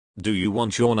Do you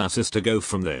want your Nasus to go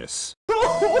from this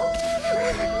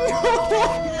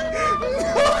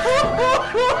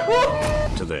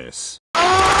to this?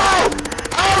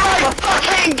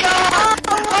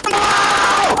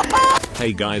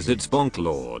 Hey guys, it's Bonk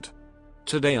Lord.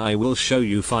 Today I will show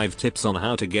you 5 tips on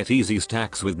how to get easy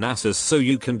stacks with Nasus so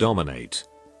you can dominate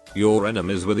your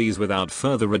enemies with ease. Without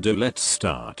further ado, let's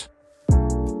start.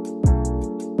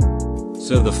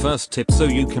 So the first tip so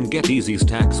you can get easy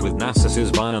stacks with Nasus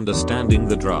is by understanding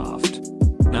the draft.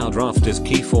 Now draft is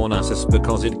key for Nasus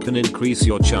because it can increase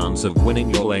your chance of winning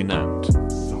your lane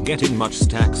and getting much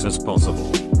stacks as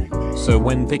possible. So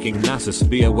when picking Nasus,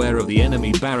 be aware of the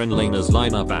enemy Baron laner's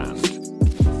lineup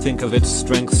and think of its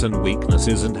strengths and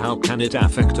weaknesses and how can it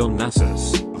affect on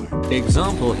Nasus.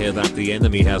 Example here that the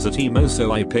enemy has a Teemo,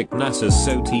 so I picked Nasus,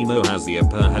 so Teemo has the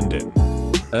upper hand in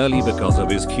early because of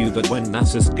his Q, but when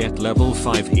Nasus get level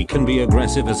 5 he can be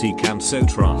aggressive as he can, so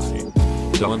try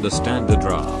to understand the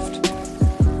draft.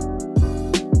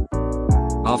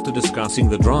 After discussing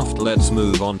the draft, let's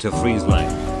move on to freeze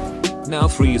lane. Now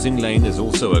freezing lane is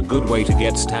also a good way to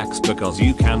get stacks because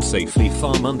you can safely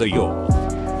farm under your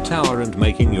tower and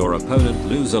making your opponent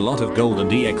lose a lot of gold and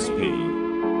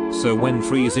EXP. So when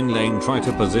freezing lane, try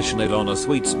to position it on a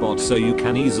sweet spot so you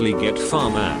can easily get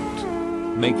farm and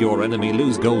make your enemy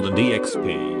lose gold and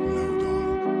EXP.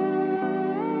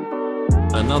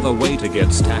 Another way to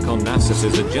get stack on Nasus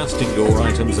is adjusting your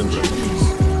items and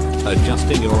runes.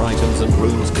 Adjusting your items and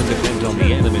runes can depend on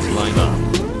the enemy's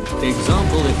lineup.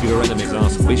 Example, if your enemies are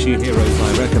squishy heroes,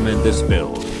 I recommend this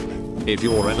build. If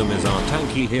your enemies are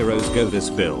tanky heroes, go this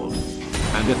build.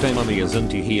 And if enemy is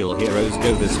anti-heal heroes,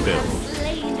 go this build.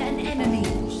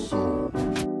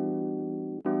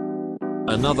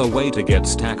 Another way to get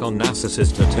stack on Nasus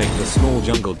is to take the small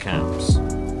jungle camps.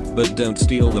 But don't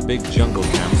steal the big jungle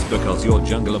camps because your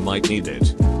jungler might need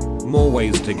it. More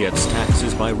ways to get stacks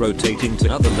is by rotating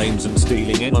to other lanes and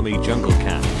stealing enemy jungle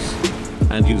camps.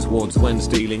 And use wards when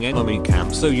stealing enemy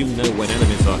camps so you know when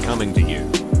enemies are coming to you.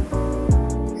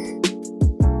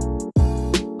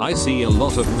 I see a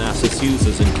lot of Nasus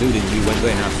users, including me, when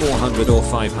they have 400 or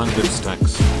 500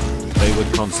 stacks. They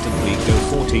would constantly go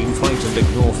for team fight and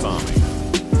ignore farming.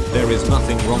 There is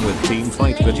nothing wrong with team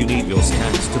fight, but you need your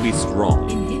stacks to be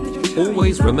strong.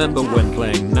 Always remember when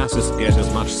playing Nasus, get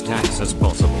as much stacks as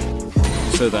possible.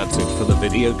 So that's it for the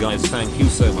video guys, thank you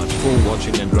so much for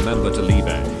watching and remember to leave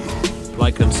a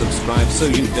like and subscribe so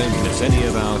you don't miss any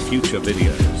of our future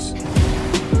videos.